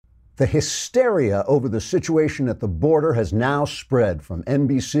The hysteria over the situation at the border has now spread from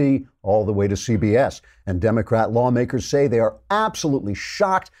NBC all the way to CBS, and Democrat lawmakers say they are absolutely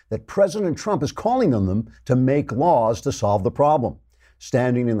shocked that President Trump is calling on them to make laws to solve the problem.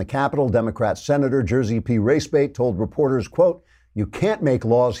 Standing in the Capitol, Democrat Senator Jersey P. Racebait told reporters, quote, "You can't make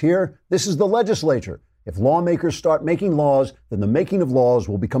laws here. This is the legislature. If lawmakers start making laws, then the making of laws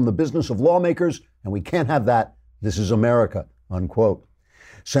will become the business of lawmakers, and we can't have that. This is America," unquote.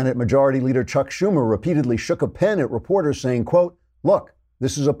 Senate Majority Leader Chuck Schumer repeatedly shook a pen at reporters saying, quote, "Look,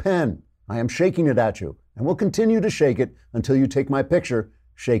 this is a pen. I am shaking it at you, and will continue to shake it until you take my picture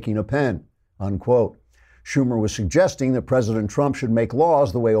shaking a pen," unquote. Schumer was suggesting that President Trump should make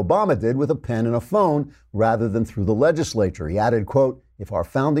laws the way Obama did with a pen and a phone rather than through the legislature. He added, quote, "If our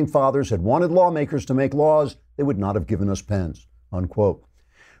founding fathers had wanted lawmakers to make laws, they would not have given us pens," unquote.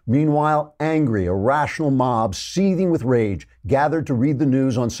 Meanwhile, angry, irrational mobs seething with rage gathered to read the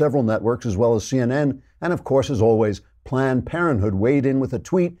news on several networks as well as CNN. And of course, as always, Planned Parenthood weighed in with a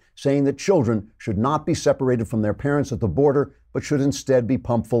tweet saying that children should not be separated from their parents at the border, but should instead be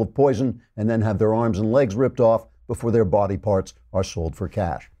pumped full of poison and then have their arms and legs ripped off before their body parts are sold for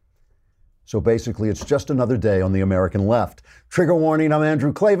cash. So basically, it's just another day on the American left. Trigger warning, I'm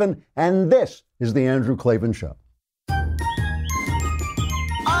Andrew Klavan, and this is The Andrew Klavan Show.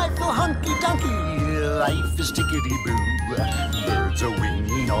 Hunky-dunky, life is tickety-boo. Birds are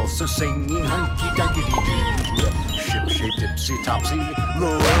winging, also singing hunky-dunky-doo. Ship-shaped, ipsy-topsy, the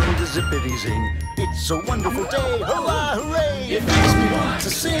world is zippity-zing. It's a wonderful day, hurrah, hooray! It makes me want to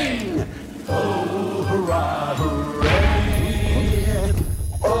sing. Oh, hurrah, hooray!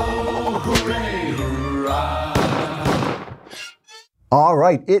 Oh, hooray, hurrah! All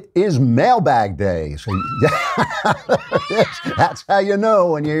right, it is mailbag day. So that's how you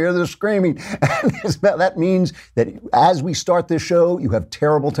know when you hear the screaming. That means that as we start this show, you have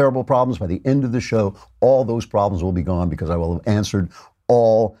terrible, terrible problems. By the end of the show, all those problems will be gone because I will have answered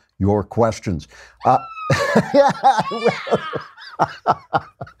all your questions.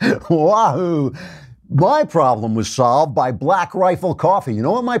 Wahoo! My problem was solved by Black Rifle Coffee. You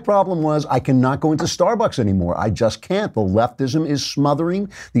know what my problem was? I cannot go into Starbucks anymore. I just can't. The leftism is smothering.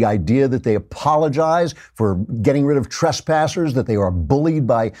 The idea that they apologize for getting rid of trespassers, that they are bullied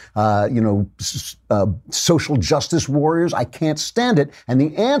by, social justice warriors. I can't stand it. And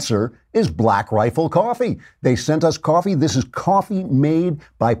the answer is Black Rifle Coffee. They sent us coffee. This is coffee made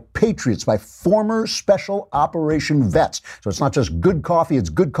by patriots, by former special operation vets. So it's not just good coffee, it's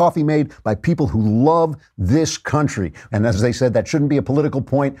good coffee made by people who love this country. And as they said, that shouldn't be a political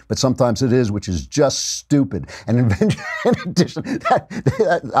point, but sometimes it is, which is just stupid. And in addition, and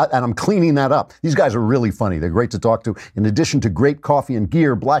I'm cleaning that up. These guys are really funny. They're great to talk to. In addition to great coffee and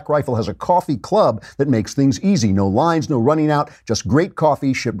gear, Black Rifle has a coffee club that makes things easy. No lines, no running out, just great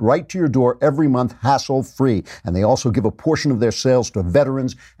coffee shipped right to your door every month, hassle-free. And they also give a portion of their sales to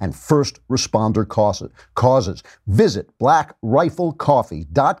veterans and first responder causes. Visit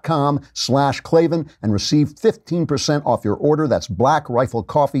blackriflecoffee.com/Klavan and receive 15% off your order. That's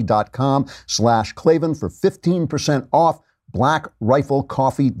blackriflecoffee.com/Klavan for 15% off.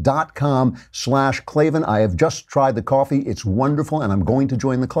 blackriflecoffee.com/Klavan. I have just tried the coffee. It's wonderful, and I'm going to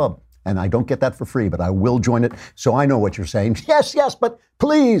join the club. And I don't get that for free, but I will join it. So I know what you're saying. Yes, but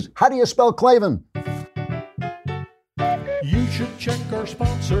please, how do you spell Klavan? You should check our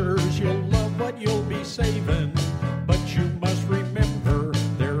sponsors. You'll love what you'll be saving. But you must remember,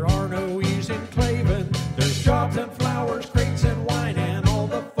 there are no E's in Klavan. There's jobs and flowers, crates and wine, and all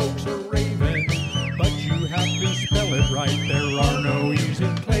the folks are raving. But you have to spell it right. There are no E's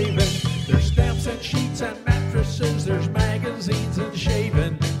in Klavan. There's stamps and sheets and mattresses. There's magazines and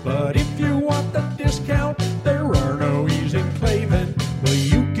shaving. But if you want the discount, there are no E's in Klavan. Well,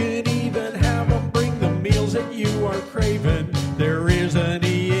 you can even have them bring the meals that you are craving. There is an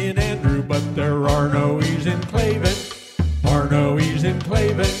E in Andrew, but there are no E's in Klavan. Are no E's in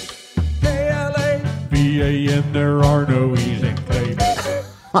Klavan. Klavan, there are no E's in Klavan.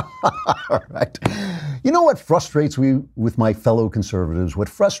 All right. You know what frustrates me with my fellow conservatives? What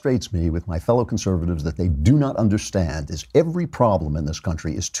frustrates me with my fellow conservatives that they do not understand is every problem in this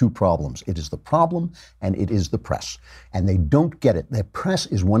country is two problems. It is the problem and it is the press. And they don't get it. The press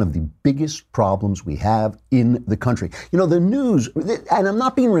is one of the biggest problems we have in the country. You know, the news, and I'm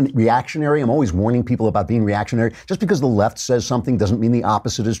not being reactionary. I'm always warning people about being reactionary. Just because the left says something doesn't mean the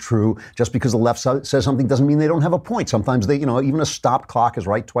opposite is true. Just because the left says something doesn't mean they don't have a point. Sometimes they, even a stop clock is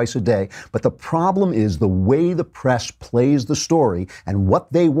right twice a day. But the problem is the way the press plays the story and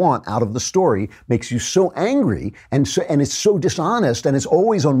what they want out of the story makes you so angry and it's so dishonest, and it's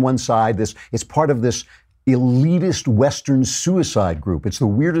always on one side. It's part of this elitist Western suicide group. It's the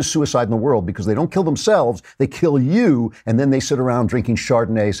weirdest suicide in the world because they don't kill themselves, they kill you, and then they sit around drinking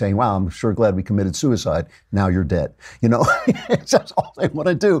Chardonnay saying, wow, I'm sure glad we committed suicide. Now you're dead. You know, that's all they want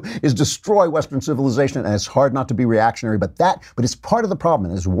to do is destroy Western civilization, and it's hard not to be reactionary, but it's part of the problem,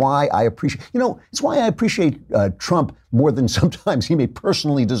 and it's why I appreciate, it's why I appreciate Trump more than sometimes he may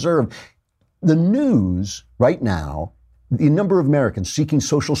personally deserve. The news right now, the number of Americans seeking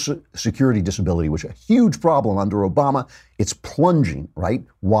Social Security disability, which is a huge problem under Obama, it's plunging, right?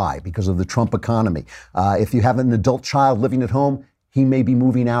 Why? Because of the Trump economy. If you have an adult child living at home, he may be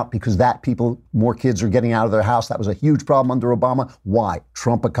moving out because more kids are getting out of their house. That was a huge problem under Obama. Why?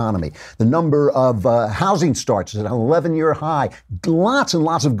 Trump economy. The number of housing starts is at an 11-year high. Lots and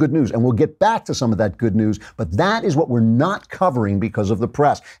lots of good news. And we'll get back to some of that good news. But that is what we're not covering because of the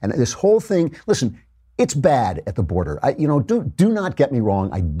press. And this whole thing, listen, it's bad at the border. Do not get me wrong.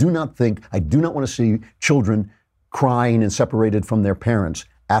 I do not want to see children crying and separated from their parents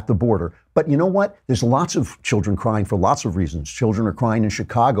at the border. But you know what? There's lots of children crying for lots of reasons. Children are crying in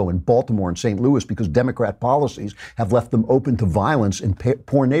Chicago and Baltimore and St. Louis because Democrat policies have left them open to violence in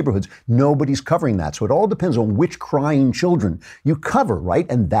poor neighborhoods. Nobody's covering that. So it all depends on which crying children you cover, right?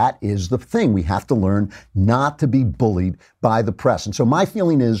 And that is the thing. We have to learn not to be bullied by the press. And so my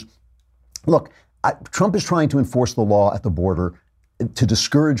feeling is, look, Trump is trying to enforce the law at the border to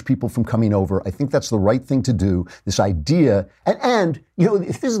discourage people from coming over. I think that's the right thing to do. This idea, and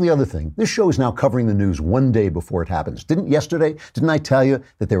if this is the other thing, this show is now covering the news one day before it happens. Didn't I tell you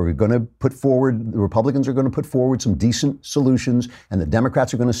that the Republicans are going to put forward some decent solutions, and the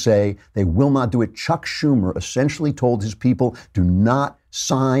Democrats are going to say they will not do it? Chuck Schumer essentially told his people, do not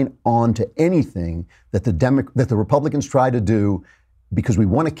sign on to anything that the Republicans try to do, because we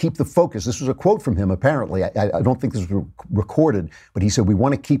want to keep the focus. This was a quote from him, apparently. I don't think this was recorded, but he said, we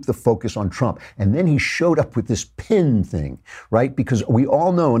want to keep the focus on Trump. And then he showed up with this pin thing, right? Because we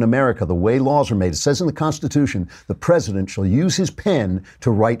all know in America, the way laws are made, it says in the Constitution, the president shall use his pen to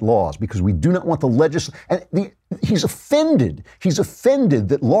write laws, because we do not want the legislature. He's offended. He's offended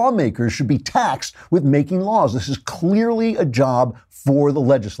that lawmakers should be taxed with making laws. This is clearly a job for the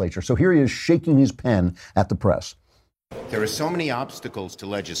legislature. So here he is shaking his pen at the press. There are so many obstacles to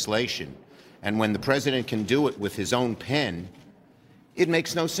legislation, and when the president can do it with his own pen, it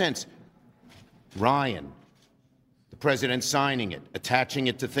makes no sense. Ryan, the president signing it, attaching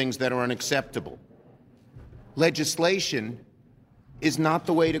it to things that are unacceptable. Legislation is not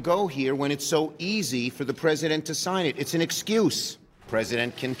the way to go here when it's so easy for the president to sign it. It's an excuse. The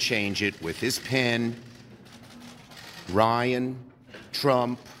president can change it with his pen. Ryan,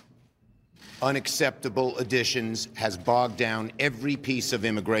 Trump, unacceptable additions has bogged down every piece of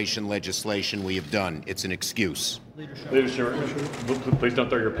immigration legislation we have done. It's an excuse. Leadership, please don't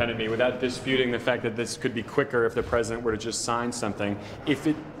throw your pen at me. Without disputing the fact that this could be quicker if the president were to just sign something.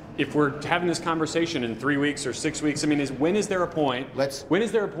 If we're having this conversation in 3 weeks or 6 weeks, when is there a point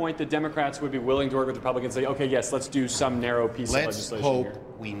that Democrats would be willing to work with Republicans and say, okay, yes, let's do some narrow piece of legislation here? Let's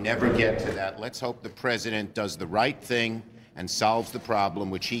hope we never get to that. Let's hope the president does the right thing and solves the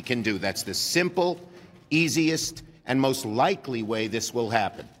problem, which he can do. That's the simple, easiest, and most likely way this will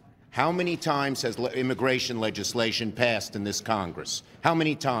happen. How many times has immigration legislation passed in this Congress? How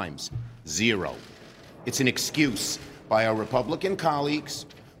many times? 0. It's an excuse by our Republican colleagues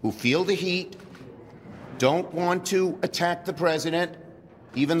who feel the heat, don't want to attack the president,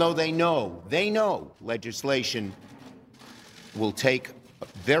 even though they know legislation will take a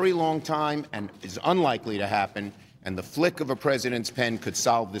very long time and is unlikely to happen. And the flick of a president's pen could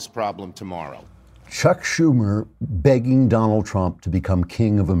solve this problem tomorrow. Chuck Schumer begging Donald Trump to become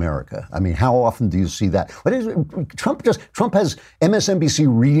king of America. How often do you see that? Trump has MSNBC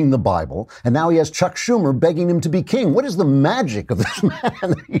reading the Bible, and now he has Chuck Schumer begging him to be king. What is the magic of this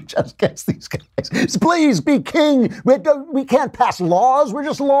man? He just gets these guys. Please be king. We can't pass laws. We're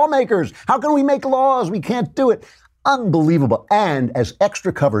just lawmakers. How can we make laws? We can't do it. Unbelievable. And as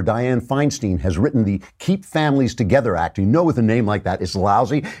extra cover, Dianne Feinstein has written the Keep Families Together Act. With a name like that, it's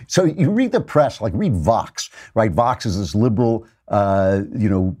lousy. So you read the press, like read Vox, right? Vox is this liberal,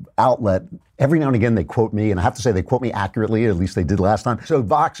 outlet. Every now and again, they quote me, and I have to say they quote me accurately, at least they did last time. So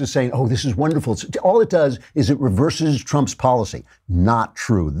Vox is saying, oh, this is wonderful. All it does is it reverses Trump's policy. Not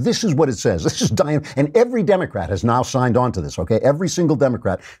true. This is what it says. This is Dianne, and every Democrat has now signed on to this, okay? Every single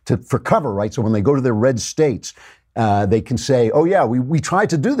Democrat for cover, right? So when they go to their red states, they can say, oh, yeah, we tried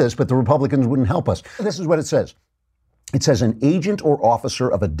to do this, but the Republicans wouldn't help us. This is what it says. It says an agent or officer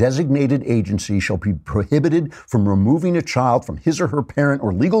of a designated agency shall be prohibited from removing a child from his or her parent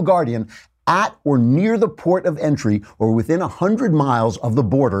or legal guardian at or near the port of entry or within 100 miles of the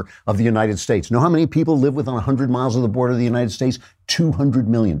border of the United States. Know how many people live within 100 miles of the border of the United States? 200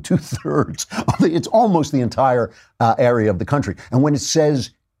 million, 2/3. It's almost the entire area of the country. And when it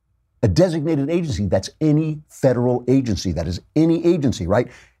says a designated agency, that's any federal agency. That is any agency, right?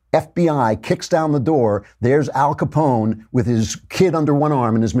 FBI kicks down the door. There's Al Capone with his kid under one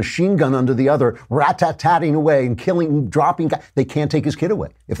arm and his machine gun under the other, rat-tat-tatting away and killing, dropping guys. They can't take his kid away.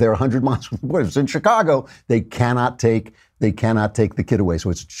 If they're 100 miles from the border, if it's in Chicago, they cannot take the kid away. So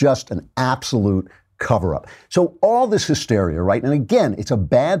it's just an absolute cover-up. So all this hysteria, right? And again, it's a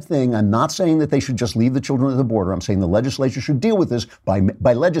bad thing. I'm not saying that they should just leave the children at the border. I'm saying the legislature should deal with this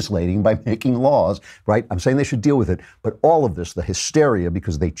by legislating, by making laws, right? I'm saying they should deal with it. But all of this, the hysteria,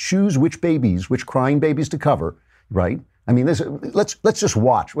 because they choose which crying babies to cover, right? I mean, let's just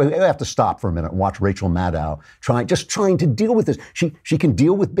watch. We have to stop for a minute and watch Rachel Maddow trying to deal with this. She can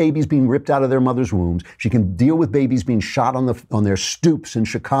deal with babies being ripped out of their mother's wombs. She can deal with babies being shot on their stoops in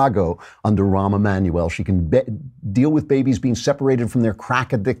Chicago under Rahm Emanuel. She can deal with babies being separated from their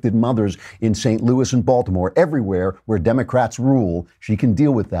crack-addicted mothers in St. Louis and Baltimore. Everywhere where Democrats rule, she can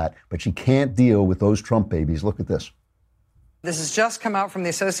deal with that. But she can't deal with those Trump babies. Look at this. This has just come out from the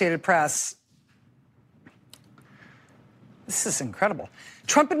Associated Press. This is incredible.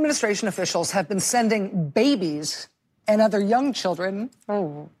 Trump administration officials have been sending babies and other young children.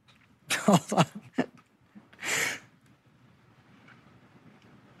 Oh, hold on.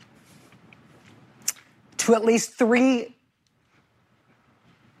 To at least 3.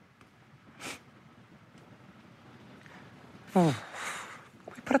 Can we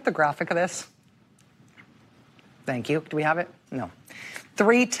put up the graphic of this? Thank you. Do we have it? No.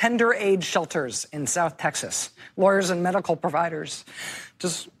 3 tender age shelters in South Texas. Lawyers and medical providers. I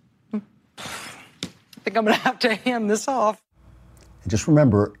think I'm going to have to hand this off. And just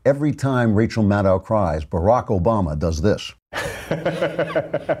remember, every time Rachel Maddow cries, Barack Obama does this.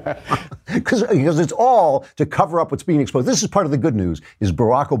 Because it's all to cover up what's being exposed. This is part of the good news, is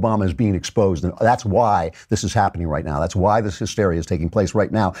Barack Obama is being exposed. And that's why this is happening right now. That's why this hysteria is taking place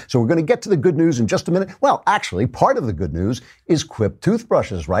right now. So we're going to get to the good news in just a minute. Well, actually, part of the good news is Quip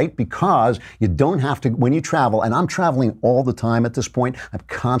toothbrushes, right? Because you don't have to, when you travel, and I'm traveling all the time at this point, I'm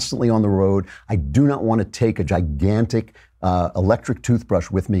constantly on the road. I do not want to take a gigantic electric toothbrush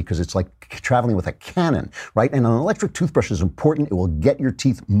with me because it's like traveling with a cannon, right? And an electric toothbrush is important. It will get your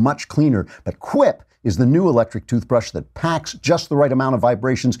teeth much cleaner. But Quip is the new electric toothbrush that packs just the right amount of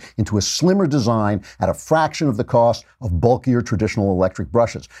vibrations into a slimmer design at a fraction of the cost of bulkier traditional electric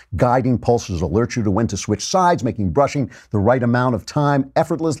brushes. Guiding pulses alert you to when to switch sides, making brushing the right amount of time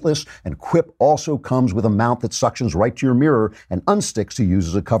effortless. And Quip also comes with a mount that suctions right to your mirror and unsticks to use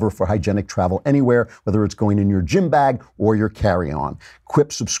as a cover for hygienic travel anywhere, whether it's going in your gym bag or your carry-on.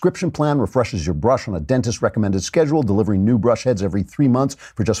 Quip's subscription plan refreshes your brush on a dentist-recommended schedule, delivering new brush heads every 3 months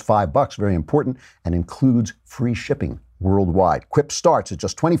for just $5, very important, and includes free shipping worldwide. Quip starts at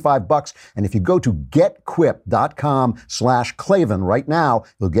just $25, and if you go to getquip.com/Klavan right now,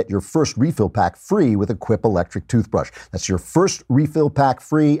 you'll get your first refill pack free with a Quip electric toothbrush. That's your first refill pack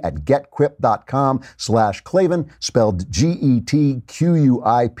free at getquip.com/Klavan, spelled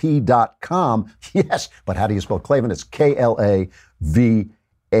GETQUIP.com. Yes, but how do you spell Klavan? It's KLAVAN.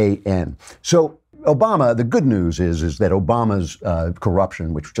 So Obama, the good news is that Obama's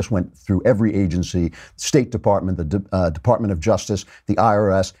corruption, which just went through every agency, State Department, the Department of Justice, the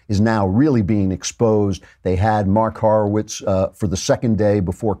IRS, is now really being exposed. They had Mark Horowitz for the second day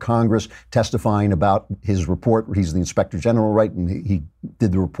before Congress testifying about his report. He's the Inspector General, right? And he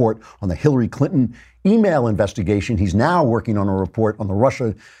did the report on the Hillary Clinton email investigation. He's now working on a report on the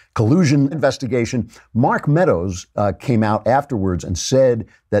Russia collusion investigation. Mark Meadows came out afterwards and said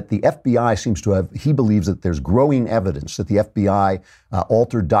that the FBI seems to have, he believes that there's growing evidence that the FBI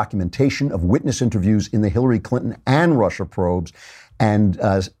altered documentation of witness interviews in the Hillary Clinton and Russia probes. And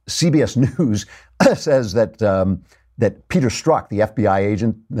CBS News says that Peter Strzok, the FBI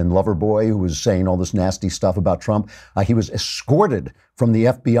agent and lover boy who was saying all this nasty stuff about Trump, he was escorted from the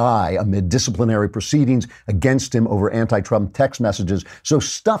FBI amid disciplinary proceedings against him over anti-Trump text messages. So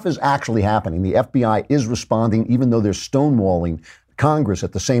stuff is actually happening. The FBI is responding, even though they're stonewalling Congress.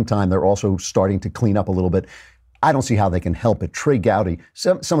 At the same time, they're also starting to clean up a little bit. I don't see how they can help it. Trey Gowdy,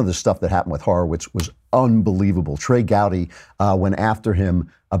 some of the stuff that happened with Horowitz was unbelievable. Trey Gowdy went after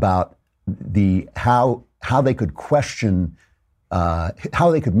him about how they could question, how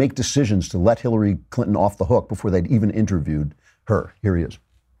they could make decisions to let Hillary Clinton off the hook before they'd even interviewed her. Here he is.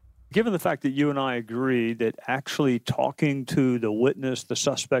 Given the fact that you and I agree that actually talking to the witness, the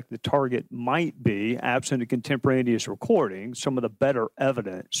suspect, the target might be, absent a contemporaneous recording, some of the better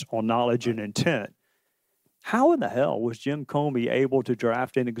evidence on knowledge and intent, how in the hell was Jim Comey able to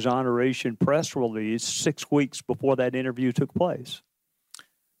draft an exoneration press release 6 weeks before that interview took place?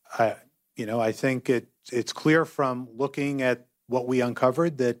 I think it's clear from looking at what we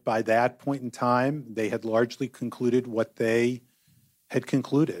uncovered that by that point in time, they had largely concluded what they had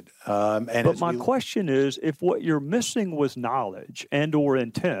concluded. But my question is, if what you're missing was knowledge and or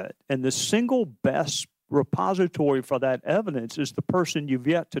intent, and the single best repository for that evidence is the person you've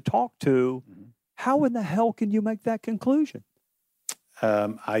yet to talk to, how in the hell can you make that conclusion?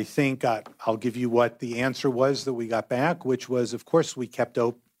 I think I'll give you what the answer was that we got back, which was, of course, we kept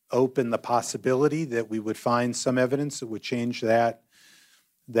open the possibility that we would find some evidence that would change that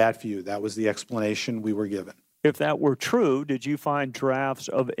view. That was the explanation we were given. If that were true, did you find drafts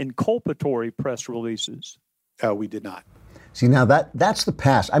of inculpatory press releases? We did not. See, now that's the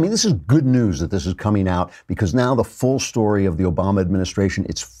past. I mean, this is good news that this is coming out, because now the full story of the Obama administration,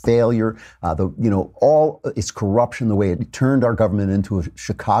 its failure, all its corruption, the way it turned our government into a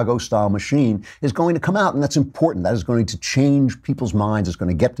Chicago-style machine, is going to come out, and that's important. That is going to change people's minds. It's going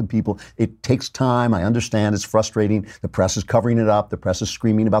to get to people. It takes time. I understand it's frustrating. The press is covering it up. The press is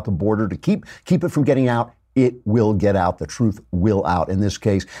screaming about the border to keep it from getting out. It will get out. The truth will out in this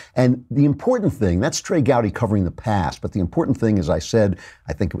case. And the important thing, that's Trey Gowdy covering the past, but the important thing, as I said,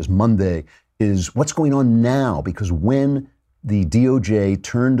 I think it was Monday, is what's going on now. Because when the DOJ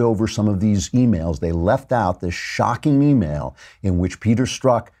turned over some of these emails, they left out this shocking email in which Peter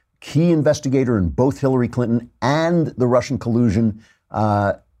Strzok, key investigator in both Hillary Clinton and the Russian collusion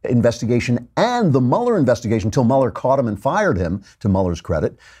investigation and the Mueller investigation, until Mueller caught him and fired him, to Mueller's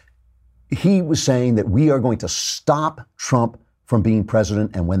credit, he was saying that we are going to stop Trump from being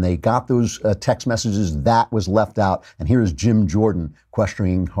president. And when they got those text messages, that was left out. And here's Jim Jordan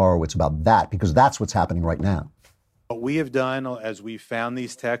questioning Horowitz about that, because that's what's happening right now. What we have done as we found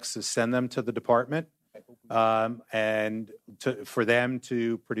these texts is send them to the department for them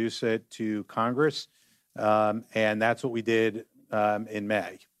to produce it to Congress. And that's what we did in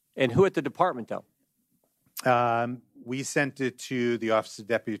May. And who at the department, though? We sent it to the Office of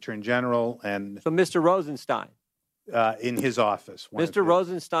Deputy Attorney General, and so Mr. Rosenstein, in his office. Mr.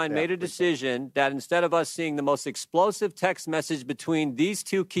 Rosenstein made a decision that instead of us seeing the most explosive text message between these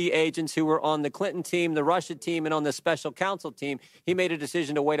two key agents who were on the Clinton team, the Russia team, and on the special counsel team, he made a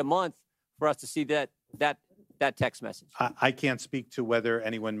decision to wait a month for us to see that text message. I can't speak to whether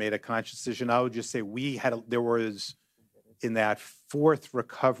anyone made a conscious decision. I would just say there was, in that fourth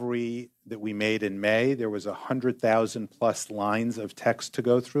recovery that we made in May, there was 100,000 plus lines of text to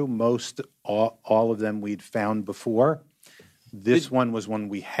go through. All of them we'd found before. This one was one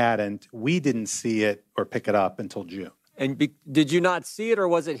we hadn't. We didn't see it or pick it up until June. And did you not see it, or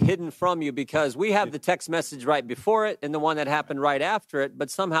was it hidden from you? Because we have the text message right before it and the one that happened right after it, but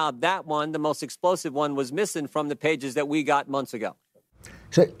somehow that one, the most explosive one, was missing from the pages that we got months ago.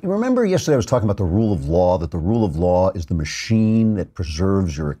 So you remember yesterday I was talking about the rule of law, that the rule of law is the machine that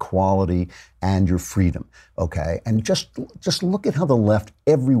preserves your equality and your freedom, okay? And just look at how the left,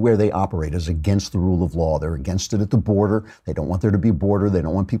 everywhere they operate, is against the rule of law. They're against it at the border. They don't want there to be a border. They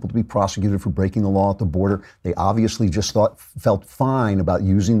don't want people to be prosecuted for breaking the law at the border. They obviously just felt fine about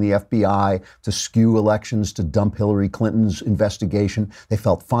using the FBI to skew elections, to dump Hillary Clinton's investigation. They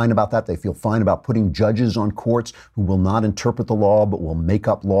felt fine about that. They feel fine about putting judges on courts who will not interpret the law but will make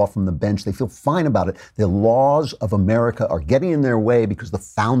up law from the bench. They feel fine about it. The laws of America are getting in their way because the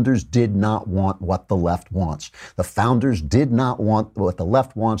founders did not want what the left wants. The founders did not want what the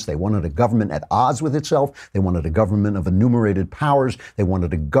left wants. They wanted a government at odds with itself. They wanted a government of enumerated powers. They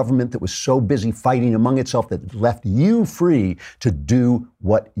wanted a government that was so busy fighting among itself that it left you free to do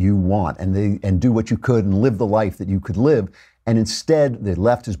what you want and do what you could and live the life that you could live. And instead, the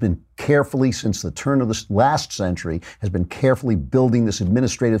left has been carefully, since the turn of the last century, has been carefully building this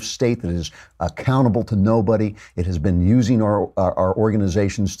administrative state that is accountable to nobody. It has been using our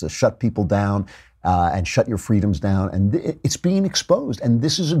organizations to shut people down and shut your freedoms down. And it's being exposed. And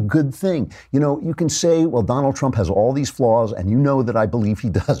this is a good thing. You know, you can say, well, Donald Trump has all these flaws, and you know that I believe he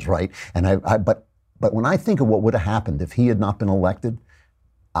does, right? And but when I think of what would have happened if he had not been elected,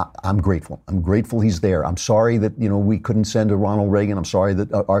 I'm grateful. I'm grateful he's there. I'm sorry that, we couldn't send a Ronald Reagan. I'm sorry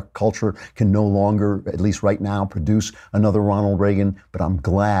that our culture can no longer, at least right now, produce another Ronald Reagan. But I'm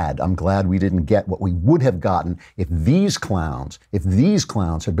glad we didn't get what we would have gotten if these clowns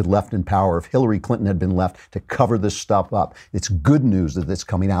had been left in power, if Hillary Clinton had been left to cover this stuff up. It's good news that it's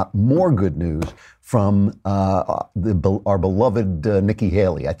coming out. More good news from our beloved Nikki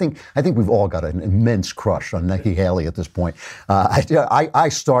Haley. I think we've all got an immense crush on Nikki Haley at this point. I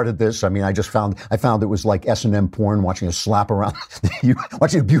started this. I mean, I found it was like S&M porn, watching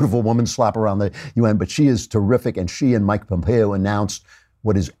a beautiful woman slap around the UN. But she is terrific, and she and Mike Pompeo announced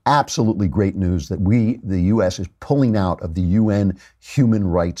what is absolutely great news, that the U.S. is pulling out of the UN Human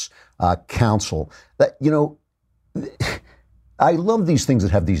Rights Council. That, I love these things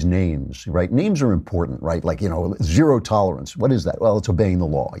that have these names, right? Names are important, right? Like, zero tolerance. What is that? Well, it's obeying the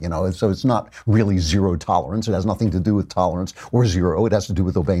law, so it's not really zero tolerance. It has nothing to do with tolerance or zero. It has to do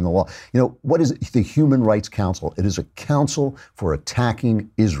with obeying the law. What is it? The Human Rights Council? It is a council for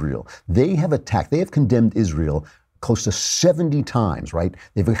attacking Israel. They have condemned Israel close to 70 times, right?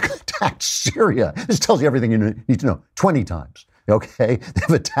 They've attacked Syria. This tells you everything you need to know. 20 times. Okay,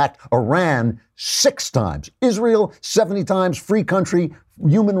 they've attacked Iran 6 times, Israel 70 times, free country,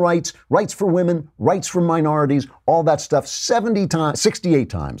 human rights, rights for women, rights for minorities, all that stuff 68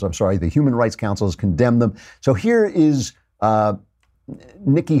 times. I'm sorry, the Human Rights Council has condemned them. So here is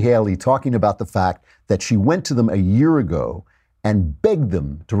Nikki Haley talking about the fact that she went to them a year ago and begged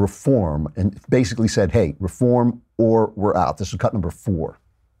them to reform, and basically said, hey, reform or we're out. This is cut number 4.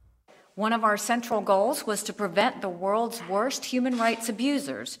 One of our central goals was to prevent the world's worst human rights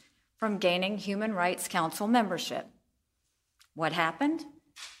abusers from gaining Human Rights Council membership. What happened?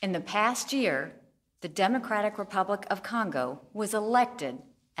 In the past year, the Democratic Republic of Congo was elected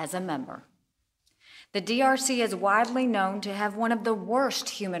as a member. The DRC is widely known to have one of the worst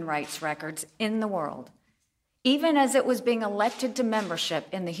human rights records in the world. Even as it was being elected to membership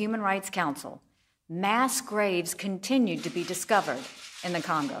in the Human Rights Council, mass graves continued to be discovered in the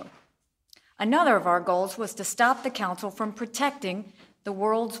Congo. Another of our goals was to stop the Council from protecting the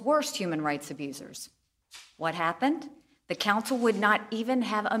world's worst human rights abusers. What happened? The Council would not even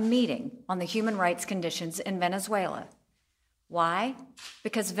have a meeting on the human rights conditions in Venezuela. Why?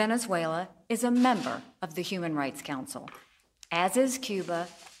 Because Venezuela is a member of the Human Rights Council, as is Cuba,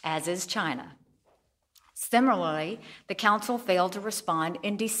 as is China. Similarly, the Council failed to respond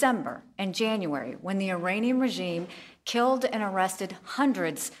in December and January when the Iranian regime killed and arrested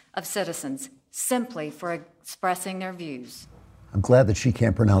hundreds of citizens simply for expressing their views. I'm glad that she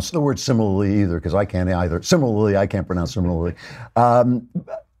can't pronounce the word similarly either, because I can't either. Similarly, I can't pronounce similarly.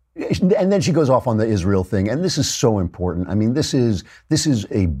 And then she goes off on the Israel thing, and this is so important. I mean, this is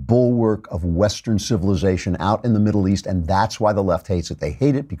a bulwark of Western civilization out in the Middle East, and that's why the left hates it. They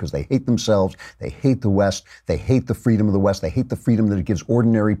hate it because they hate themselves. They hate the West. They hate the freedom of the West. They hate the freedom that it gives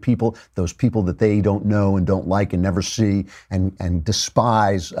ordinary people, those people that they don't know and don't like and never see and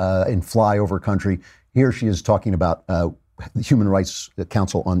despise in flyover country. Here she is talking about the Human Rights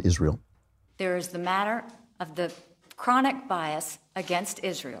Council on Israel. There is the matter of the chronic bias against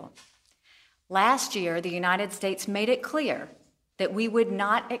Israel. Last year, the United States made it clear that we would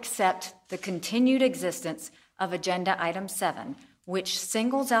not accept the continued existence of Agenda Item 7, which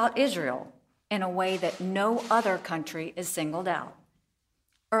singles out Israel in a way that no other country is singled out.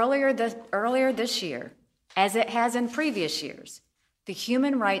 Earlier this year, as it has in previous years, the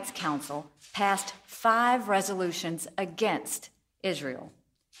Human Rights Council passed 5 resolutions against Israel,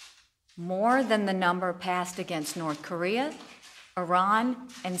 more than the number passed against North Korea, Iran,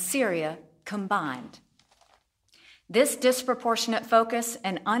 and Syria combined. This disproportionate focus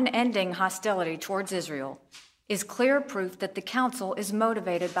and unending hostility towards Israel is clear proof that the Council is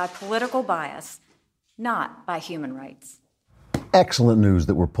motivated by political bias, not by human rights. Excellent news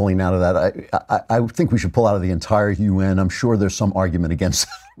that we're pulling out of that. I think we should pull out of the entire UN. I'm sure there's some argument against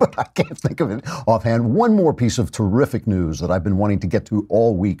that, but I can't think of it offhand. One more piece of terrific news that I've been wanting to get to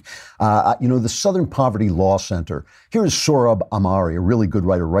all week. The Southern Poverty Law Center. Here is Sohrab Ahmari, a really good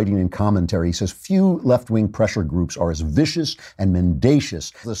writer, writing in commentary. He says, few left-wing pressure groups are as vicious and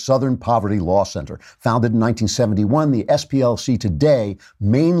mendacious as the Southern Poverty Law Center. Founded in 1971, the SPLC today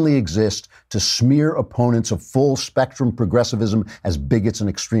mainly exists to smear opponents of full-spectrum progressivism as bigots and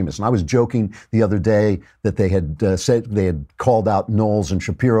extremists. And I was joking the other day that they had said they had called out Knowles and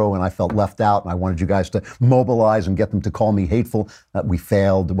Shapiro, and I felt left out, and I wanted you guys to mobilize and get them to call me hateful. We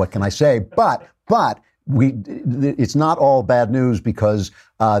failed. What can I say? But it's not all bad news, because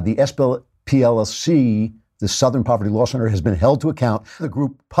the SPLC, the Southern Poverty Law Center, has been held to account. The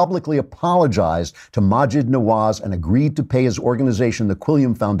group publicly apologized to Maajid Nawaz and agreed to pay his organization, the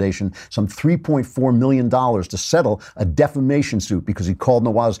Quilliam Foundation, some $3.4 million to settle a defamation suit because he called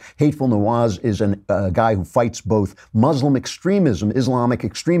Nawaz hateful. Nawaz is a guy who fights both Muslim extremism, Islamic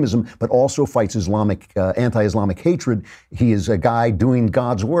extremism, but also fights anti-Islamic hatred. He is a guy doing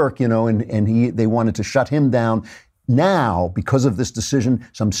God's work, and they wanted to shut him down. Now, because of this decision,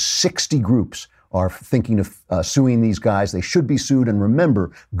 some 60 groups are thinking of suing these guys. They should be sued. And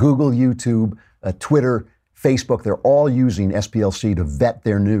remember, Google, YouTube, Twitter, Facebook, they're all using SPLC to vet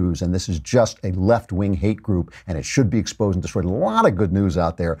their news, and this is just a left-wing hate group, and it should be exposed and destroyed. A lot of good news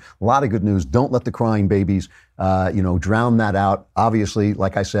out there, a lot of good news. Don't let the crying babies, drown that out. Obviously,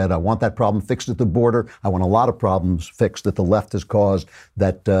 like I said, I want that problem fixed at the border. I want a lot of problems fixed that the left has caused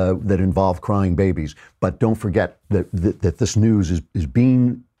that involve crying babies. But don't forget that this news is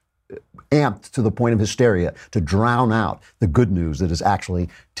being amped to the point of hysteria to drown out the good news that is actually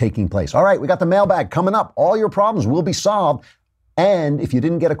taking place. All right, we got the mailbag coming up. All your problems will be solved. And if you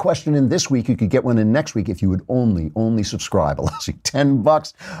didn't get a question in this week, you could get one in next week if you would only subscribe. Allows you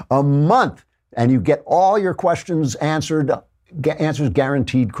 $10 a month. And you get all your questions answered, answers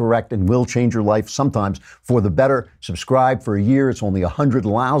guaranteed correct, and will change your life sometimes for the better. Subscribe for a year. It's only $100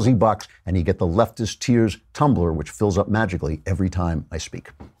 lousy bucks, and you get the Leftist Tears tumbler, which fills up magically every time I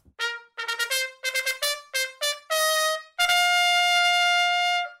speak.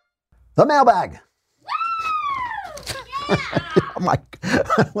 The mailbag. I'm like,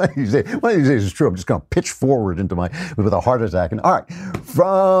 one of these days it's true. I'm just going to pitch forward with a heart attack. And all right,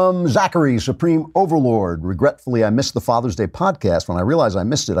 from Zachary, Supreme Overlord. Regretfully, I missed the Father's Day podcast. When I realized I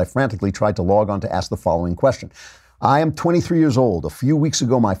missed it, I frantically tried to log on to ask the following question. I am 23 years old. A few weeks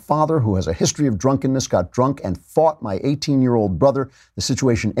ago, my father, who has a history of drunkenness, got drunk and fought my 18-year-old brother. The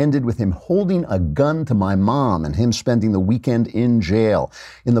situation ended with him holding a gun to my mom and him spending the weekend in jail.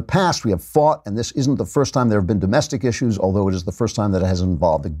 In the past, we have fought, and this isn't the first time there have been domestic issues, although it is the first time that it has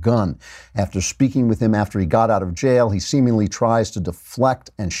involved a gun. After speaking with him after he got out of jail, he seemingly tries to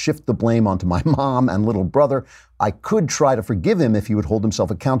deflect and shift the blame onto my mom and little brother. I could try to forgive him if he would hold himself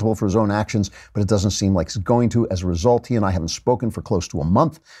accountable for his own actions, but it doesn't seem like he's going to. As a result, he and I haven't spoken for close to a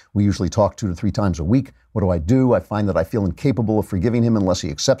month. We usually talk 2 to 3 times a week. What do? I find that I feel incapable of forgiving him unless he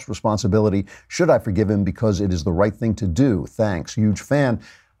accepts responsibility. Should I forgive him because it is the right thing to do? Thanks. Huge fan.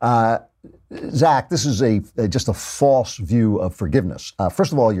 Zach, this is just a false view of forgiveness.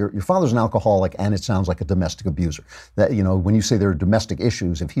 First of all, your father's an alcoholic, and it sounds like a domestic abuser. That, when you say there are domestic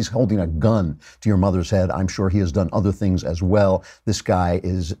issues, if he's holding a gun to your mother's head, I'm sure he has done other things as well. This guy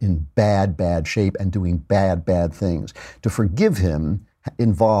is in bad shape and doing bad things. To forgive him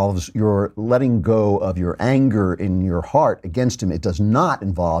involves your letting go of your anger in your heart against him. It does not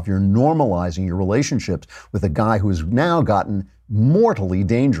involve your normalizing your relationships with a guy who has now gotten mortally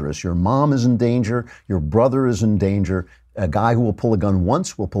dangerous. Your mom is in danger. Your brother is in danger. A guy who will pull a gun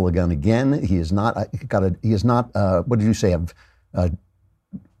once will pull a gun again. He is not what did you say?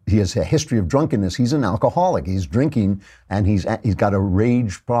 He has a history of drunkenness. He's an alcoholic. He's drinking, and he's got a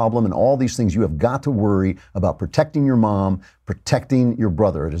rage problem and all these things. You have got to worry about protecting your mom, protecting your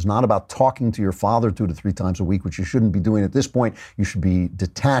brother. It is not about talking to your father 2 to 3 times a week, which you shouldn't be doing at this point. You should be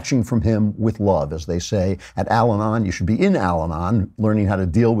detaching from him with love, as they say at Al-Anon. You should be in Al-Anon, learning how to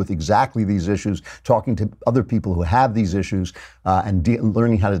deal with exactly these issues, talking to other people who have these issues, and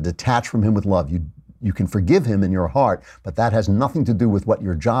learning how to detach from him with love. You can forgive him in your heart, but that has nothing to do with what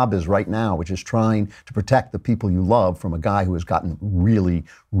your job is right now, which is trying to protect the people you love from a guy who has gotten really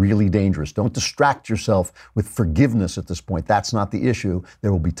dangerous. Don't distract yourself with forgiveness at this point. That's not the issue.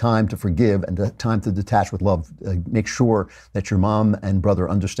 There will be time to forgive and time to detach with love. Make sure that your mom and brother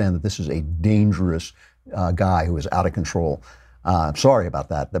understand that this is a dangerous guy who is out of control. Sorry about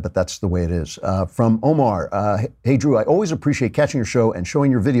that, but that's the way it is. From Omar, hey Drew, I always appreciate catching your show and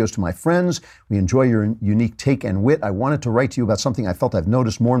showing your videos to my friends. We enjoy your unique take and wit. I wanted to write to you about something I felt I've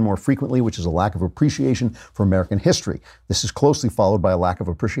noticed more and more frequently, which is a lack of appreciation for American history. This is closely followed by a lack of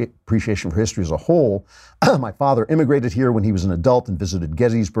appreciation for history as a whole. My father immigrated here when he was an adult and visited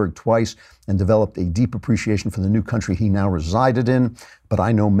Gettysburg twice and developed a deep appreciation for the new country he now resided in. But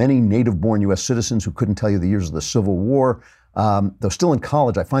I know many native-born U.S. citizens who couldn't tell you the years of the Civil War. Though still in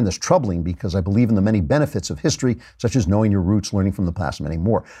college, I find this troubling because I believe in the many benefits of history, such as knowing your roots, learning from the past, and many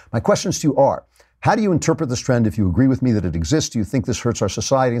more. My questions to you are, how do you interpret this trend? If you agree with me that it exists, do you think this hurts our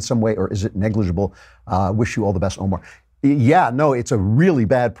society in some way, or is it negligible? Wish you all the best, Omar. Yeah, no, it's a really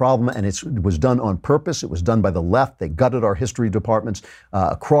bad problem, and it was done on purpose. It was done by the left. They gutted our history departments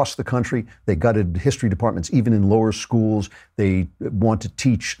across the country. They gutted history departments even in lower schools. They want to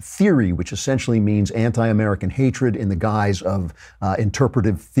teach theory, which essentially means anti-American hatred in the guise of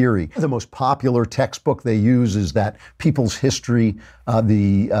interpretive theory. The most popular textbook they use is that People's History,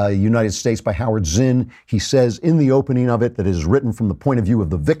 the United States by Howard Zinn. He says in the opening of it that it is written from the point of view of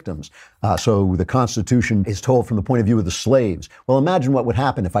the victims. So the Constitution is told from the point of view of the slaves. Well, imagine what would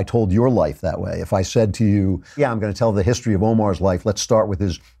happen if I told your life that way. If I said to you, yeah, I'm going to tell the history of Omar's life. Let's start with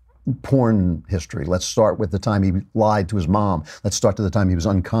his porn history. Let's start with the time he lied to his mom. Let's start to the time he was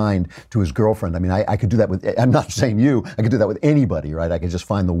unkind to his girlfriend. I mean, I could do that with, I'm not saying you, I could do that with anybody, right? I could just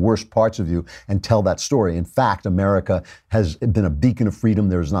find the worst parts of you and tell that story. In fact, America has been a beacon of freedom.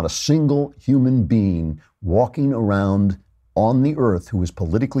 There is not a single human being walking around on the earth who is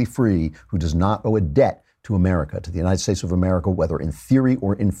politically free, who does not owe a debt to America, to the United States of America, whether in theory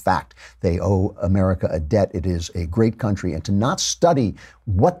or in fact. They owe America a debt. It is a great country. And to not study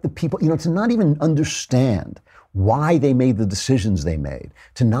what the people, to not even understand why they made the decisions they made,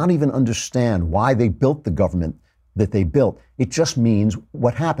 to not even understand why they built the government that they built, it just means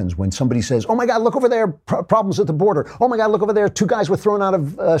what happens when somebody says, oh my God, look over there, problems at the border. Oh my God, look over there, 2 guys were thrown out of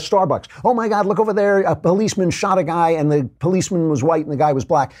Starbucks. Oh my God, look over there, a policeman shot a guy and the policeman was white and the guy was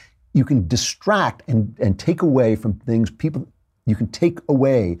black. You can distract and take away from things you can take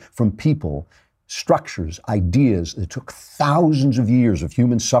away from people structures, ideas that took thousands of years of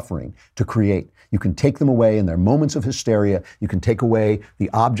human suffering to create. You can take them away in their moments of hysteria. You can take away the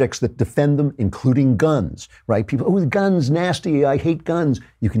objects that defend them, including guns, right? People, oh, the guns, nasty, I hate guns.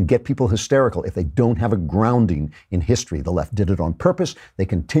 You can get people hysterical if they don't have a grounding in history. The left did it on purpose. They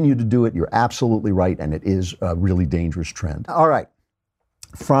continue to do it. You're absolutely right, and it is a really dangerous trend. All right.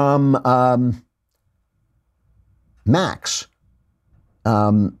 From Max,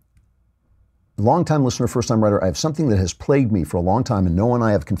 longtime listener, first-time writer, I have something that has plagued me for a long time and no one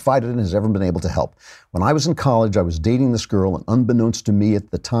I have confided in has ever been able to help. When I was in college, I was dating this girl, and unbeknownst to me at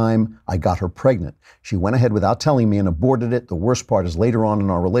the time, I got her pregnant. She went ahead without telling me and aborted it. The worst part is later on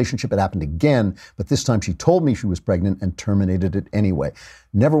in our relationship, it happened again, but this time she told me she was pregnant and terminated it anyway.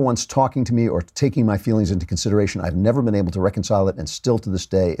 Never once talking to me or taking my feelings into consideration. I've never been able to reconcile it, and still to this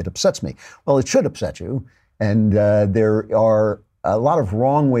day, it upsets me. Well, it should upset you, and there are a lot of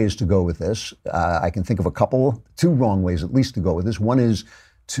wrong ways to go with this. I can think of two wrong ways at least to go with this. One is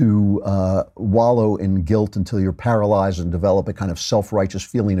to wallow in guilt until you're paralyzed and develop a kind of self-righteous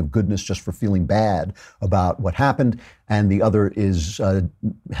feeling of goodness just for feeling bad about what happened. And the other is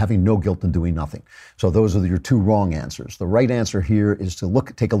having no guilt and doing nothing. So those are your 2 wrong answers. The right answer here is to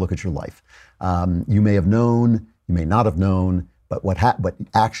take a look at your life. You may have known, you may not have known, but what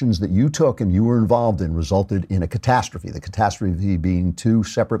actions that you took and you were involved in resulted in a catastrophe, the catastrophe being 2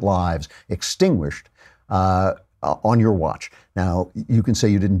 separate lives extinguished on your watch. Now, you can say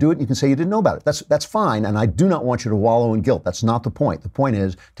you didn't do it, you can say you didn't know about it. That's fine, and I do not want you to wallow in guilt. That's not the point. The point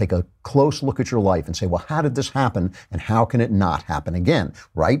is, take a close look at your life and say, well, how did this happen, and how can it not happen again,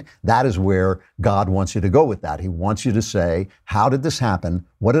 right? That is where God wants you to go with that. He wants you to say, how did this happen,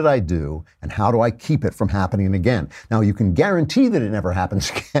 what did I do, and how do I keep it from happening again? Now, you can guarantee that it never happens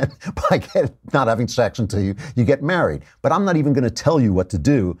again by not having sex until you get married. But I'm not even going to tell you what to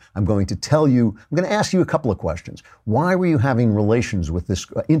do. I'm going to ask you a couple of questions. Why were you having relations with this,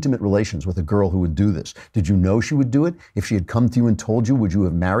 intimate relations with a girl who would do this? Did you know she would do it? If she had come to you and told you, would you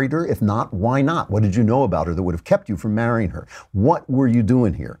have married her? If not, why not? What did you know about her that would have kept you from marrying her? What were you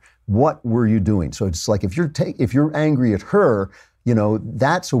doing here? What were you doing? So it's like if you're angry at her,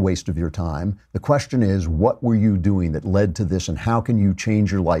 that's a waste of your time. The question is, what were you doing that led to this, and how can you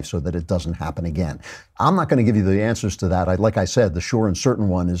change your life so that it doesn't happen again? I'm not going to give you the answers to that. Like I said, the sure and certain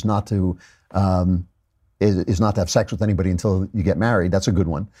one is not to have sex with anybody until you get married. That's a good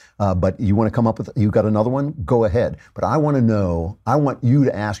one. But you want to come up with, you got another one? Go ahead. But I want you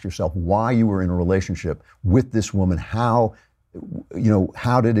to ask yourself why you were in a relationship with this woman. How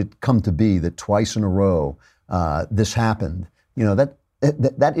did it come to be that twice in a row this happened?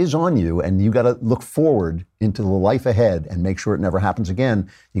 That is on you, and you got to look forward into the life ahead and make sure it never happens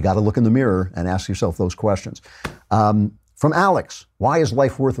again. You got to look in the mirror and ask yourself those questions. From Alex, why is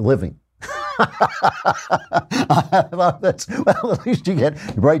life worth living? Well, at least you get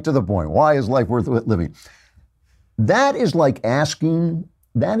right to the point. Why is life worth living? That is like asking,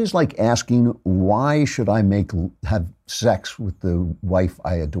 why should I have sex with the wife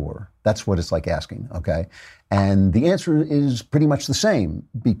I adore? That's what it's like asking, okay? And the answer is pretty much the same,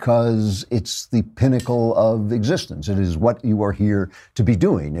 because it's the pinnacle of existence. It is what you are here to be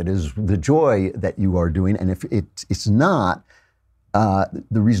doing. It is the joy that you are doing. And if it's not, the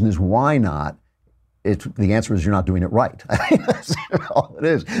reason is why not? The answer is you're not doing it right. That's all it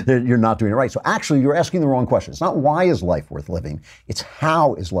is. You're not doing it right. So actually, you're asking the wrong question. It's not why is life worth living. It's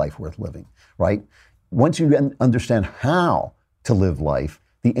how is life worth living, right? Once you understand how to live life,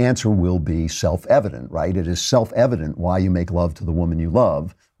 the answer will be self-evident, right? It is self-evident why you make love to the woman you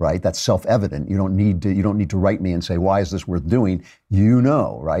love, right? That's self-evident. You don't need to write me and say, why is this worth doing? You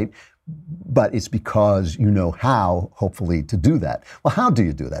know, right? But it's because you know how, hopefully, to do that. Well, how do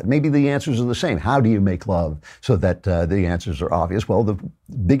you do that? Maybe the answers are the same. How do you make love so that the answers are obvious? Well,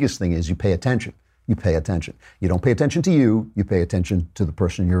 biggest thing is you pay attention. You pay attention. You don't pay attention to you. You pay attention to the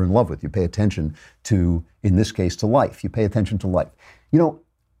person you're in love with. You pay attention to, in this case, to life. You pay attention to life. You know,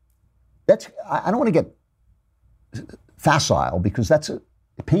 I don't want to get facile because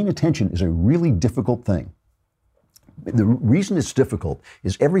paying attention is a really difficult thing. The reason it's difficult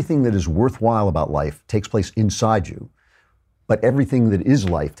is everything that is worthwhile about life takes place inside you, but everything that is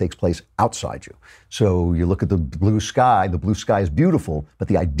life takes place outside you. So you look at the blue sky is beautiful, but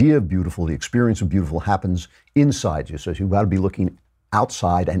the idea of beautiful, the experience of beautiful happens inside you. So you've got to be looking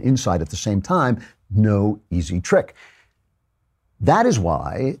outside and inside at the same time. No easy trick. That is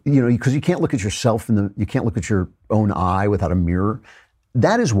why, because you can't look at yourself you can't look at your own eye without a mirror.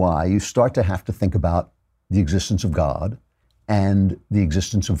 That is why you start to have to think about the existence of God and the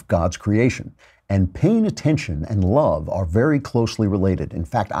existence of God's creation. And paying attention and love are very closely related. In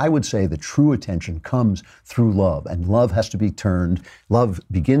fact, I would say that true attention comes through love, and love has to be turned. Love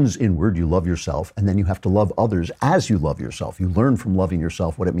begins inward. You love yourself, and then you have to love others as you love yourself. You learn from loving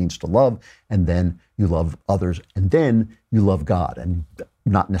yourself what it means to love, and then you love others, and then you love God, and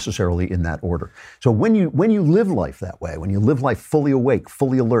not necessarily in that order. So when you live life that way, when you live life fully awake,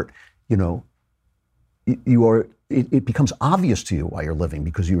 fully alert, it becomes obvious to you why you're living,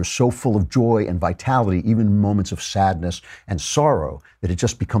 because you are so full of joy and vitality, even in moments of sadness and sorrow, that it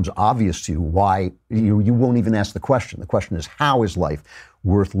just becomes obvious to you why you won't even ask the question. The question is, how is life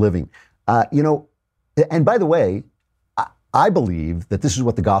worth living? And by the way, I believe that this is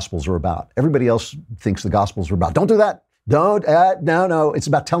what the Gospels are about. Everybody else thinks the Gospels are about, don't do that. No. It's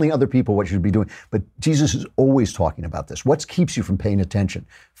about telling other people what you should be doing. But Jesus is always talking about this. What keeps you from paying attention?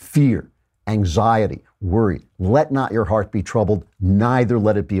 Fear, anxiety, worry. Let not your heart be troubled, neither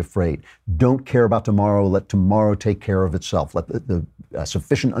let it be afraid. Don't care about tomorrow, let tomorrow take care of itself. Let the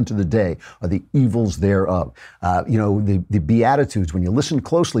sufficient unto the day are the evils thereof. The Beatitudes, when you listen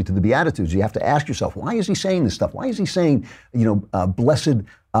closely to the Beatitudes, you have to ask yourself, why is he saying this stuff? Why is he saying, blessed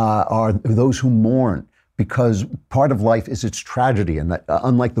are those who mourn? Because part of life is its tragedy, and that,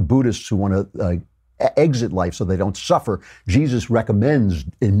 unlike the Buddhists who want to exit life so they don't suffer, Jesus recommends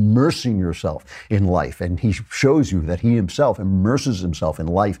immersing yourself in life, and he shows you that he himself immerses himself in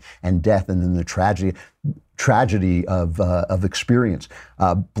life and death and in the tragedy of experience.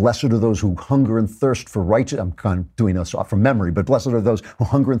 Blessed are those who hunger and thirst for righteousness. I'm kind of doing this off from memory, but blessed are those who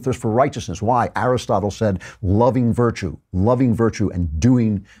hunger and thirst for righteousness. Why? Aristotle said, loving virtue and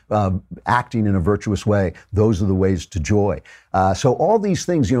doing, acting in a virtuous way. Those are the ways to joy. So all these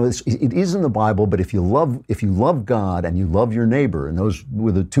things, it is in the Bible, but if you love God and you love your neighbor, and those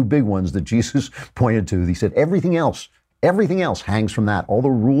were the two big ones that Jesus pointed to, he said everything else hangs from that. All the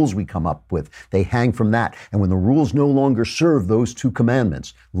rules we come up with, they hang from that. And when the rules no longer serve those two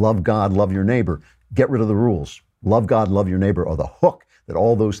commandments, love God, love your neighbor, get rid of the rules. Love God, love your neighbor are the hook that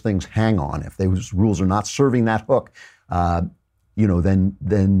all those things hang on. If those rules are not serving that hook, then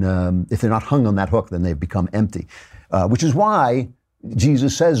if they're not hung on that hook, then they've become empty. Which is why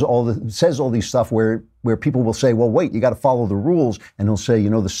Jesus says all these stuff where people will say, well, wait, you got to follow the rules. And he'll say,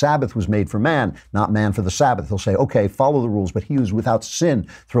 the Sabbath was made for man, not man for the Sabbath. He'll say, okay, follow the rules, but he who's without sin,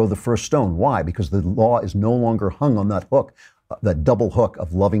 throw the first stone. Why? Because the law is no longer hung on that hook, that double hook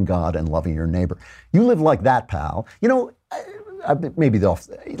of loving God and loving your neighbor. You live like that, pal.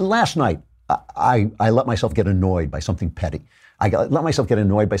 Last night, I let myself get annoyed by something petty.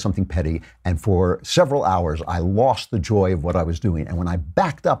 And for several hours, I lost the joy of what I was doing. And when I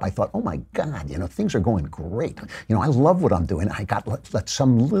backed up, I thought, oh my God, things are going great. I love what I'm doing. I let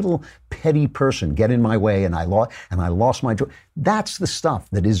some little petty person get in my way, and I lost my joy. That's the stuff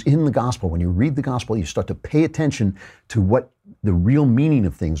that is in the gospel. When you read the gospel, you start to pay attention to what the real meaning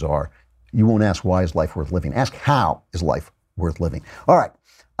of things are. You won't ask, why is life worth living? Ask, how is life worth living? All right.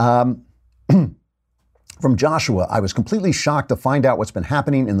 From Joshua, I was completely shocked to find out what's been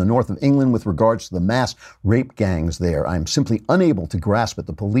happening in the north of England with regards to the mass rape gangs there. I'm simply unable to grasp it.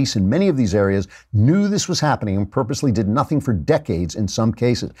 The police in many of these areas knew this was happening and purposely did nothing for decades in some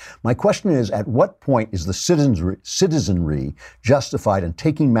cases. My question is, at what point is the citizenry justified in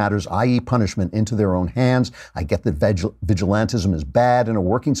taking matters, i.e. punishment, into their own hands? I get that vigilantism is bad in a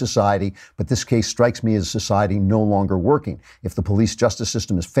working society, but this case strikes me as society no longer working. If the police justice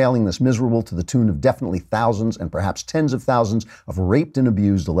system is failing this miserable to the tune of definitely thousands and perhaps tens of thousands of raped and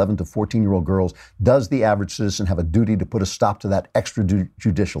abused 11 to 14-year-old girls, does the average citizen have a duty to put a stop to that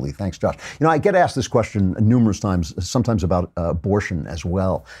extrajudicially? Thanks, Josh. I get asked this question numerous times, sometimes about abortion as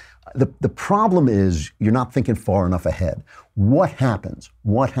well. The problem is you're not thinking far enough ahead. What happens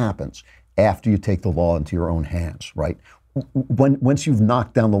after you take the law into your own hands, right? once you've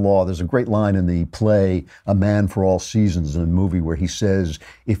knocked down the law, there's a great line in the play A Man for All Seasons, in a movie, where he says,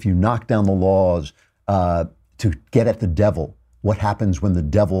 if you knock down the laws to get at the devil, what happens when the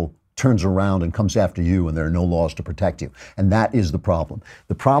devil turns around and comes after you and there are no laws to protect you? And that is the problem.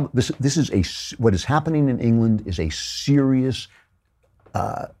 The problem, this is what is happening in England is a serious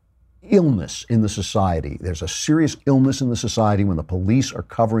illness in the society. There's a serious illness in the society when the police are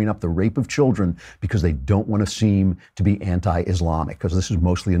covering up the rape of children because they don't want to seem to be anti-Islamic, because this is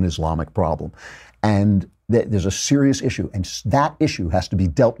mostly an Islamic problem. And there's a serious issue, and that issue has to be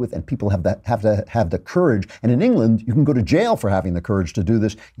dealt with, and people have to have the courage. And in England, you can go to jail for having the courage to do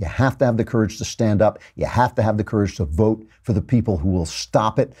this. You have to have the courage to stand up. You have to have the courage to vote for the people who will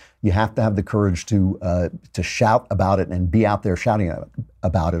stop it. You have to have the courage to shout about it and be out there shouting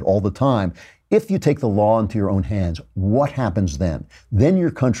about it all the time. If you take the law into your own hands, what happens then? Then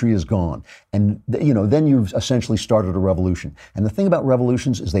your country is gone. And, then you've essentially started a revolution. And the thing about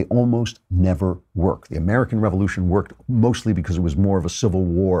revolutions is they almost never work. The American Revolution worked mostly because it was more of a civil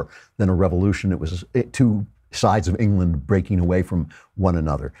war than a revolution. It was two sides of England breaking away from one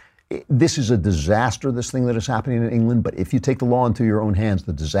another. This is a disaster, this thing that is happening in England, but if you take the law into your own hands,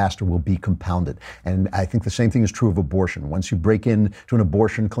 the disaster will be compounded. And I think the same thing is true of abortion. Once you break into an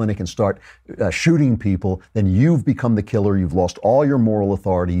abortion clinic and start shooting people, then you've become the killer. You've lost all your moral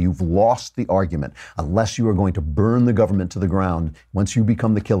authority. You've lost the argument. Unless you are going to burn the government to the ground, once you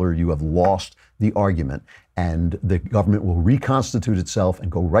become the killer, you have lost the argument. And the government will reconstitute itself and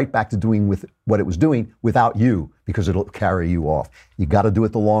go right back to doing with what it was doing without you, because it'll carry you off. You got to do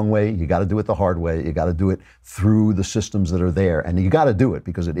it the long way. You got to do it the hard way. You got to do it through the systems that are there. And you got to do it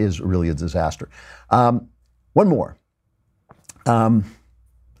because it is really a disaster. One more.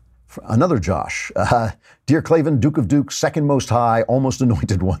 Another Josh. Dear Clavin, Duke of Dukes, second most high, almost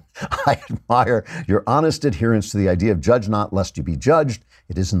anointed one. I admire your honest adherence to the idea of judge not lest you be judged.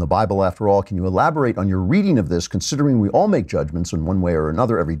 It is in the Bible after all. Can you elaborate on your reading of this, considering we all make judgments in one way or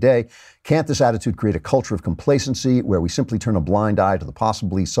another every day? Can't this attitude create a culture of complacency where we simply turn a blind eye to the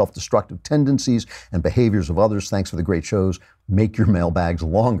possibly self-destructive tendencies and behaviors of others? Thanks for the great shows. Make your mailbags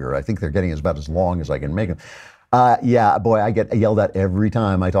longer. I think they're getting about as long as I can make them. Yeah, boy, I get yelled at every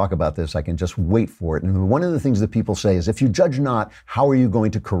time I talk about this. I can just wait for it. And one of the things that people say is, if you judge not, how are you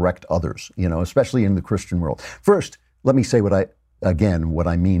going to correct others? Especially in the Christian world. First, let me say what I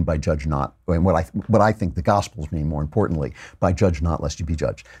mean by judge not, and what I think the Gospels mean, more importantly, by judge not lest you be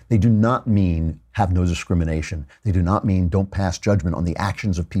judged. They do not mean have no discrimination. They do not mean don't pass judgment on the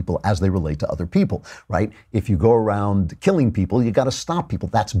actions of people as they relate to other people, right? If you go around killing people, you got to stop people.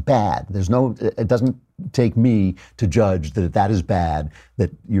 That's bad. It doesn't take me to judge that is bad,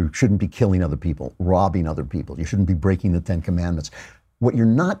 that you shouldn't be killing other people, robbing other people. You shouldn't be breaking the 10 Commandments. What you're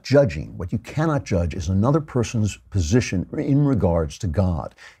not judging, what you cannot judge, is another person's position in regards to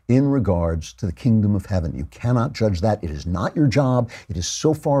God, in regards to the kingdom of heaven. You cannot judge that. It is not your job. It is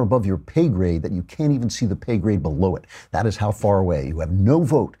so far above your pay grade that you can't even see the pay grade below it. That is how far away. You have no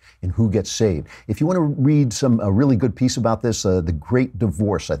vote in who gets saved. If you want to read a really good piece about this, The Great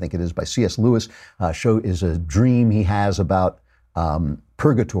Divorce, I think it is, by C.S. Lewis, is a dream he has about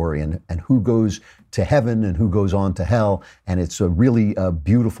purgatory and who goes to heaven and who goes on to hell. And it's a really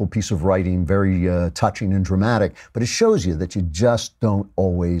beautiful piece of writing, very touching and dramatic. But it shows you that you just don't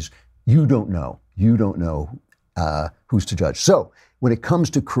know who's to judge. So when it comes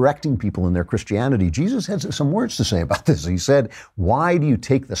to correcting people in their Christianity, Jesus had some words to say about this. He said, why do you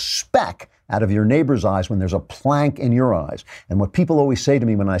take the speck out of your neighbor's eyes when there's a plank in your eyes? And what people always say to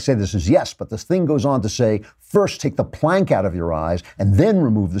me when I say this is, yes, but this thing goes on to say, first take the plank out of your eyes and then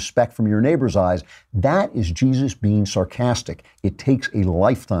remove the speck from your neighbor's eyes. That is Jesus being sarcastic. It takes a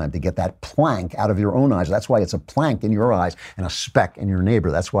lifetime to get that plank out of your own eyes. That's why it's a plank in your eyes and a speck in your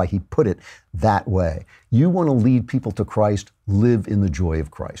neighbor. That's why he put it that way. You want to lead people to Christ, live in the joy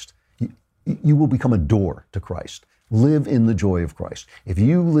of Christ. You will become a door to Christ. Live in the joy of Christ. If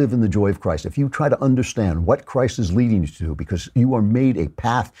you live in the joy of Christ, if you try to understand what Christ is leading you to, because you are made a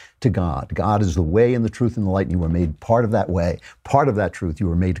path to God. God is the way and the truth and the light, and you are made part of that way, part of that truth. You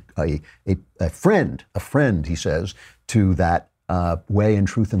are made a friend, he says, to that way and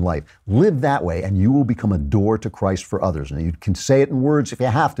truth and life. Live that way, and you will become a door to Christ for others. And you can say it in words if you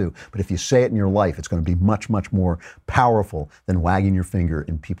have to, but if you say it in your life, it's going to be much, much more powerful than wagging your finger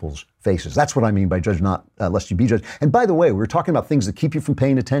in people's faces. That's what I mean by judge not lest you be judged. And by the way, we're talking about things that keep you from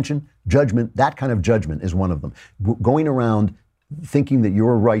paying attention. Judgment, that kind of judgment is one of them. Going around thinking that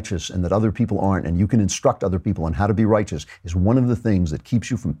you're righteous and that other people aren't, and you can instruct other people on how to be righteous, is one of the things that keeps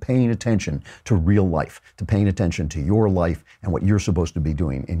you from paying attention to real life, to paying attention to your life and what you're supposed to be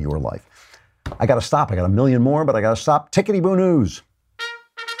doing in your life. I got to stop. I got a million more, but I got to stop. Tickety-boo news.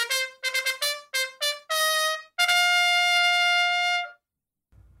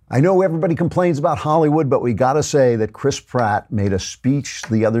 I know everybody complains about Hollywood, but we got to say that Chris Pratt made a speech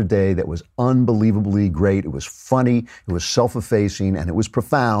the other day that was unbelievably great. It was funny, it was self-effacing, and it was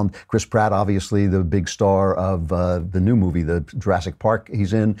profound. Chris Pratt, obviously the big star of the new movie, the Jurassic Park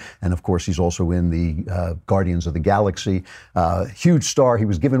he's in, and of course he's also in the Guardians of the Galaxy. Huge star. He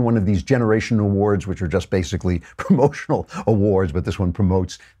was given one of these generation awards, which are just basically promotional awards, but this one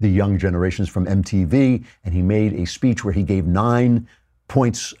promotes the young generations from MTV, and he made a speech where he gave 9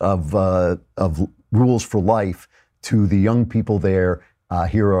 points of rules for life to the young people there.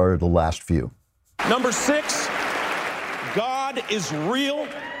 Here are the last few. Number 6, God is real.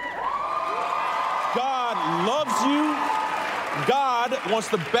 God loves you. God wants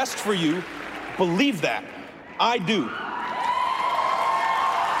the best for you. Believe that. I do.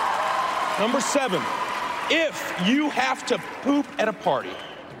 Number 7, if you have to poop at a party,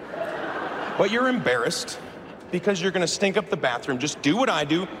 but you're embarrassed because you're going to stink up the bathroom, just do what I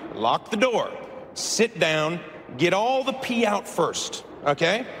do, lock the door, sit down, get all the pee out first,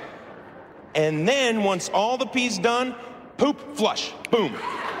 okay? And then once all the pee's done, poop, flush, boom.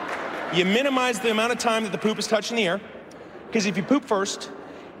 You minimize the amount of time that the poop is touching the air, because if you poop first,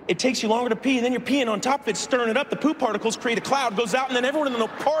 it takes you longer to pee, and then you're peeing on top of it, stirring it up, the poop particles create a cloud, goes out, and then everyone in the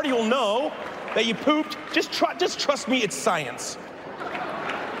party will know that you pooped. Just trust me, it's science.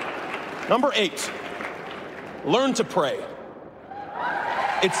 Number 8. Learn to pray.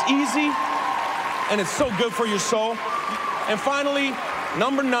 It's easy, and it's so good for your soul. And finally,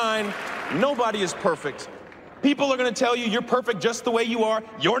 number 9, nobody is perfect. People are going to tell you you're perfect just the way you are.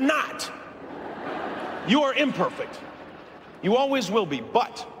 You're not. You are imperfect. You always will be,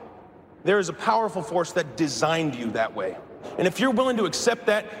 but there is a powerful force that designed you that way. And if you're willing to accept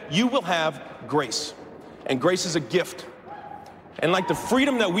that, you will have grace. And grace is a gift. And like the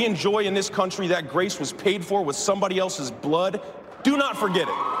freedom that we enjoy in this country, that grace was paid for with somebody else's blood. Do not forget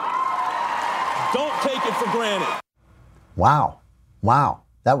it. Don't take it for granted. Wow. Wow.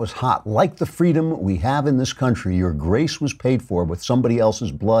 That was hot. Like the freedom we have in this country, your grace was paid for with somebody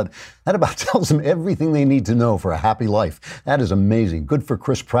else's blood. That about tells them everything they need to know for a happy life. That is amazing. Good for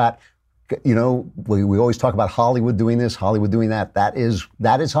Chris Pratt. You know, we always talk about Hollywood doing this, Hollywood doing that. That is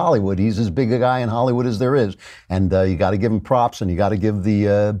Hollywood. He's as big a guy in Hollywood as there is. And you got to give him props, and you got to give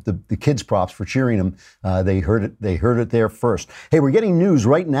the kids props for cheering him. They heard it there first. Hey, we're getting news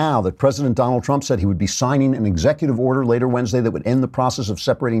right now that President Donald Trump said he would be signing an executive order later Wednesday that would end the process of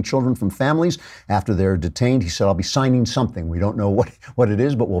separating children from families after they're detained. He said, I'll be signing something. We don't know what it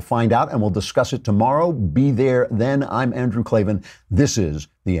is, but we'll find out, and we'll discuss it tomorrow. Be there then. I'm Andrew Klavan. This is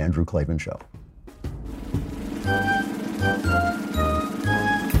The Andrew Klavan Show.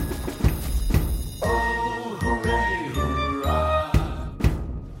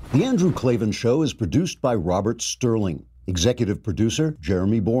 The Andrew Klavan Show is produced by Robert Sterling. Executive producer,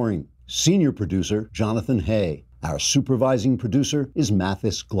 Jeremy Boring. Senior producer, Jonathan Hay. Our supervising producer is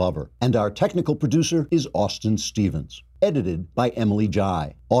Mathis Glover. And our technical producer is Austin Stevens. Edited by Emily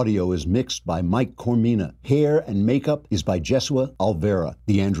Jai. Audio is mixed by Mike Cormina. Hair and makeup is by Jesua Alvera.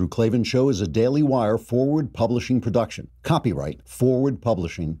 The Andrew Klavan Show is a Daily Wire Forward Publishing production. Copyright Forward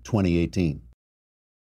Publishing 2018.